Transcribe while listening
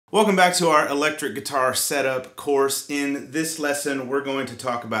Welcome back to our electric guitar setup course. In this lesson, we're going to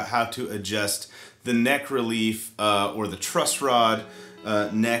talk about how to adjust the neck relief or the truss rod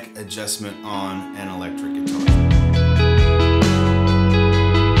neck adjustment on an electric guitar.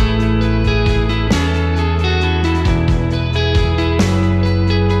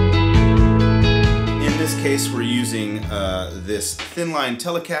 In this case, we're using this Thinline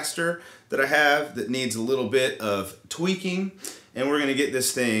Telecaster that I have that needs a little bit of tweaking. And we're going to get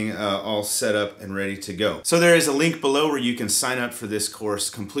this thing all set up and ready to go. So there is a link below where you can sign up for this course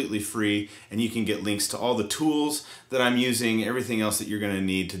completely free, and you can get links to all the tools that I'm using, everything else that you're going to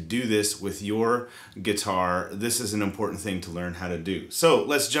need to do this with your guitar. This is an important thing to learn how to do. So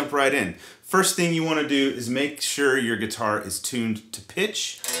let's jump right in. First thing you want to do is make sure your guitar is tuned to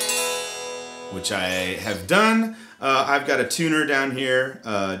pitch, which I have done. I've got a tuner down here,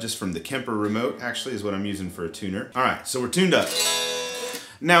 just from the Kemper remote, actually, is what I'm using for a tuner. All right, so we're tuned up.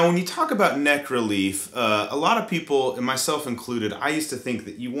 Now, when you talk about neck relief, a lot of people, and myself included, I used to think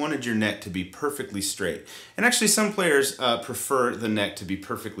that you wanted your neck to be perfectly straight. And actually, some players prefer the neck to be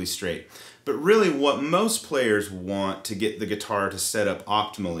perfectly straight. But really, what most players want to get the guitar to set up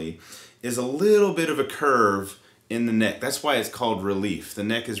optimally is a little bit of a curve in the neck. That's why it's called relief. The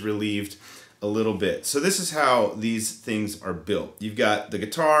neck is relieved a little bit. So this is how these things are built. You've got the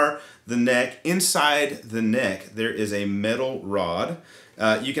guitar, the neck. Inside the neck, there is a metal rod.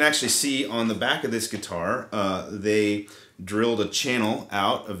 You can actually see on the back of this guitar, they drilled a channel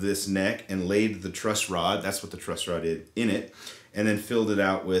out of this neck and laid the truss rod. That's what the truss rod is in it, and then filled it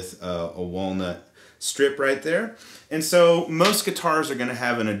out with a walnut strip right there. And so most guitars are going to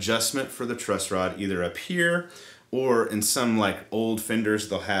have an adjustment for the truss rod either up here, or in some like old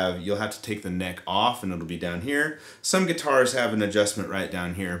Fenders, you'll have to take the neck off and it'll be down here. Some guitars have an adjustment right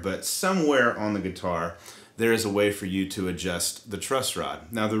down here, but somewhere on the guitar, there is a way for you to adjust the truss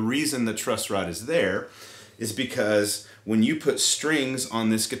rod. Now, the reason the truss rod is there is because when you put strings on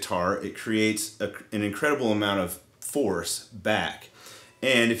this guitar, it creates an incredible amount of force back.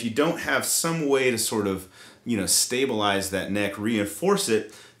 And if you don't have some way to sort of, stabilize that neck, reinforce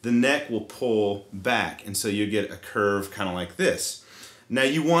it, the neck will pull back, and so you get a curve kind of like this. Now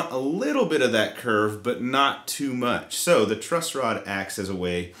you want a little bit of that curve, but not too much. So the truss rod acts as a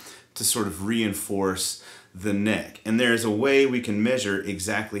way to sort of reinforce the neck. And there's a way we can measure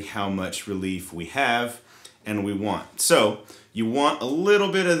exactly how much relief we have and we want. So you want a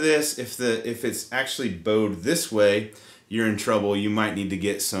little bit of this. If it's actually bowed this way, you're in trouble. You might need to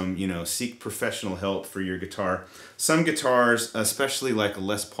get some, seek professional help for your guitar. Some guitars, especially like a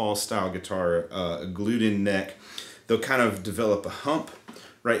Les Paul style guitar, a glued-in neck, they'll kind of develop a hump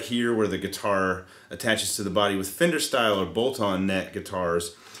right here where the guitar attaches to the body. With Fender style or bolt-on neck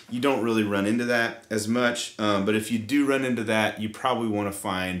guitars, you don't really run into that as much. But if you do run into that, you probably want to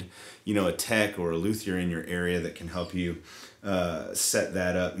find, a tech or a luthier in your area that can help you set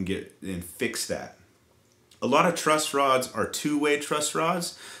that up and fix that. A lot of truss rods are two-way truss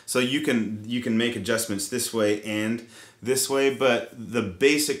rods, so you can make adjustments this way and this way, but the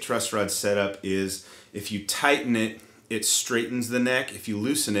basic truss rod setup is if you tighten it, it straightens the neck. If you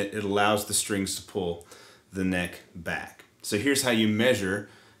loosen it, it allows the strings to pull the neck back. So here's how you measure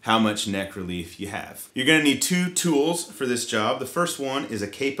how much neck relief you have. You're going to need two tools for this job. The first one is a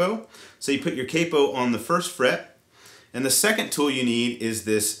capo. So you put your capo on the first fret. And the second tool you need is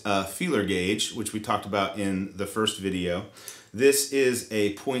this feeler gauge, which we talked about in the first video. This is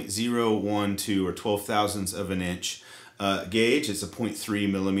a 0.012 or 12 thousandths of an inch gauge. It's a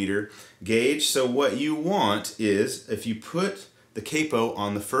 0.3 millimeter gauge. So what you want is, if you put the capo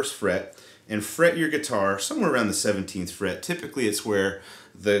on the first fret and fret your guitar somewhere around the 17th fret, typically it's where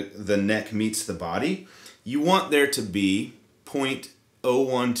the neck meets the body, you want there to be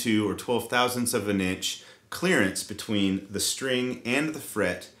 0.012 or 12 thousandths of an inch clearance between the string and the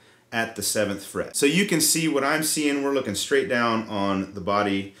fret at the 7th fret. So you can see what I'm seeing. We're looking straight down on the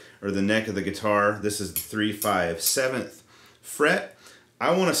body or the neck of the guitar. This is the 3, 5, 7th fret.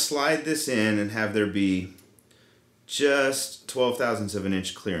 I want to slide this in and have there be just 12 thousandths of an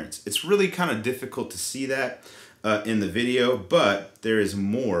inch clearance. It's really kind of difficult to see that in the video, but there is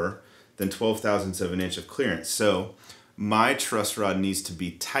more than 12 thousandths of an inch of clearance. So my truss rod needs to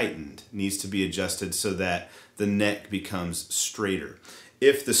be tightened, needs to be adjusted so that the neck becomes straighter.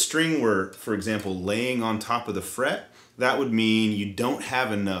 If the string were, for example, laying on top of the fret, that would mean you don't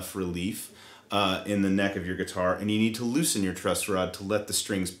have enough relief in the neck of your guitar, and you need to loosen your truss rod to let the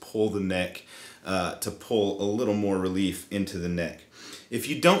strings pull the neck, to pull a little more relief into the neck. If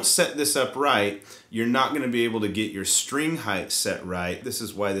you don't set this up right, you're not going to be able to get your string height set right. This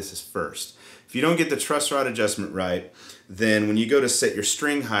is why this is first. If you don't get the truss rod adjustment right, then when you go to set your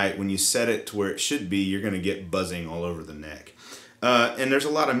string height, when you set it to where it should be, you're going to get buzzing all over the neck. And there's a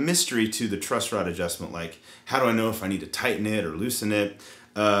lot of mystery to the truss rod adjustment, like how do I know if I need to tighten it or loosen it?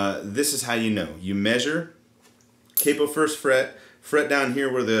 This is how you know. You measure, capo first fret, fret down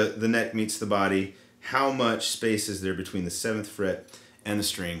here where the neck meets the body. How much space is there between the 7th fret and the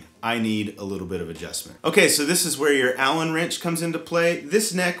string? I need a little bit of adjustment. Okay, so this is where your Allen wrench comes into play.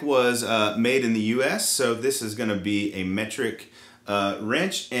 This neck was made in the US, so this is gonna be a metric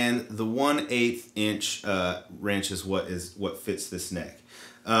wrench, and the 1/8 inch wrench is what fits this neck.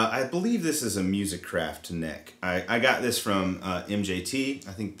 I believe this is a Music Craft neck. I got this from MJT.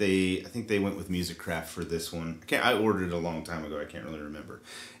 I think they went with Music Craft for this one. I ordered it a long time ago. I can't really remember.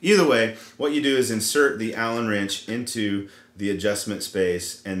 Either way, what you do is insert the Allen wrench into the adjustment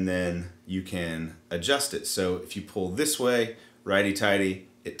space, and then you can adjust it. So if you pull this way, righty-tighty,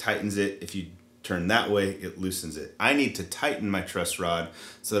 it tightens it. If you turn that way, it loosens it. I need to tighten my truss rod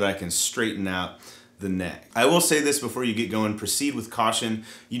so that I can straighten out the neck. I will say this before you get going, proceed with caution.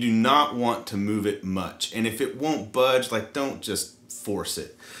 You do not want to move it much. And if it won't budge, like, don't just force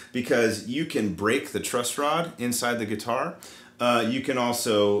it, because you can break the truss rod inside the guitar. You can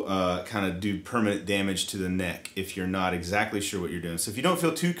also kind of do permanent damage to the neck if you're not exactly sure what you're doing. So if you don't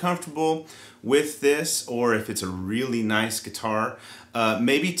feel too comfortable with this, or if it's a really nice guitar,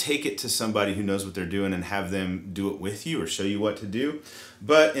 maybe take it to somebody who knows what they're doing and have them do it with you or show you what to do.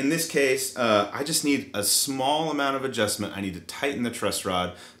 But in this case, I just need a small amount of adjustment. I need to tighten the truss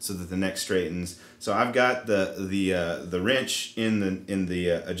rod so that the neck straightens. So I've got the wrench in the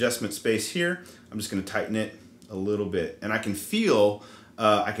adjustment space here. I'm just going to tighten it a little bit, and I can feel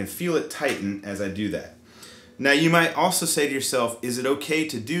it tighten as I do that. Now you might also say to yourself, is it okay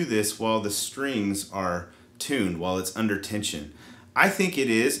to do this while the strings are tuned, while it's under tension? I think it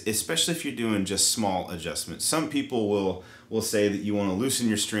is, especially if you're doing just small adjustments. Some people will say that you want to loosen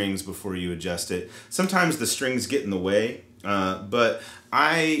your strings before you adjust it. Sometimes the strings get in the way, but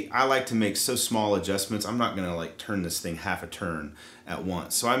I like to make so small adjustments. I'm not gonna like turn this thing half a turn at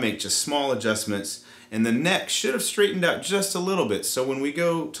once. So I make just small adjustments, and the neck should have straightened out just a little bit. So when we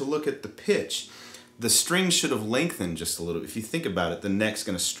go to look at the pitch, the strings should have lengthened just a little. If you think about it, the neck's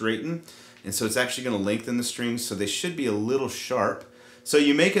gonna straighten, and so it's actually gonna lengthen the strings, so they should be a little sharp. So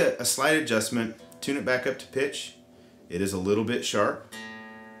you make a slight adjustment, tune it back up to pitch. It is a little bit sharp,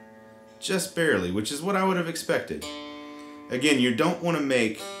 just barely, which is what I would have expected. Again, you don't want to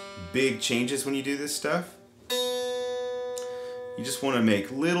make big changes when you do this stuff. You just want to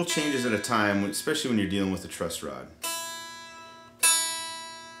make little changes at a time, especially when you're dealing with a truss rod.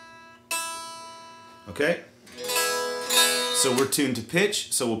 Okay? So we're tuned to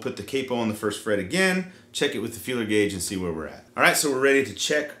pitch, so we'll put the capo on the 1st fret again, check it with the feeler gauge and see where we're at. All right, so we're ready to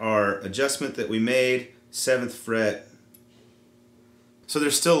check our adjustment that we made, 7th fret. So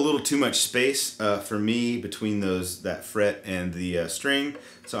there's still a little too much space for me between that fret and the string.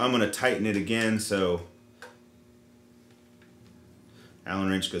 So I'm gonna tighten it again. So Allen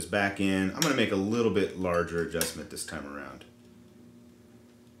wrench goes back in. I'm gonna make a little bit larger adjustment this time around.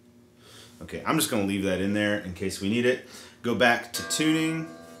 Okay, I'm just gonna leave that in there in case we need it. Go back to tuning.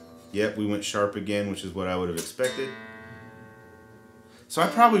 Yep, we went sharp again, which is what I would have expected. So I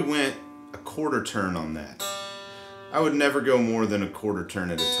probably went a 1/4 turn on that. I would never go more than a 1/4 turn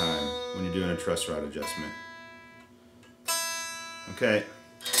at a time when you're doing a truss rod adjustment. Okay.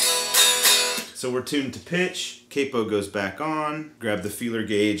 So we're tuned to pitch. Capo goes back on. Grab the feeler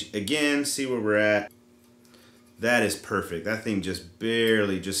gauge again, see where we're at. That is perfect. That thing just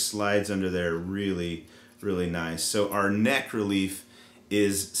barely just slides under there really, really nice. So our neck relief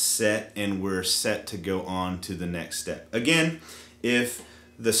is set, and we're set to go on to the next step. Again, if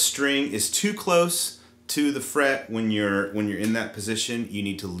the string is too close to the fret when you're in that position, you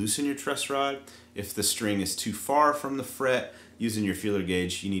need to loosen your truss rod. If the string is too far from the fret, using your feeler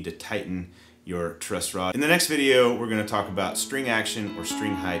gauge, you need to tighten your truss rod. In the next video, we're going to talk about string action or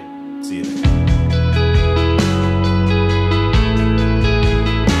string height. See you then.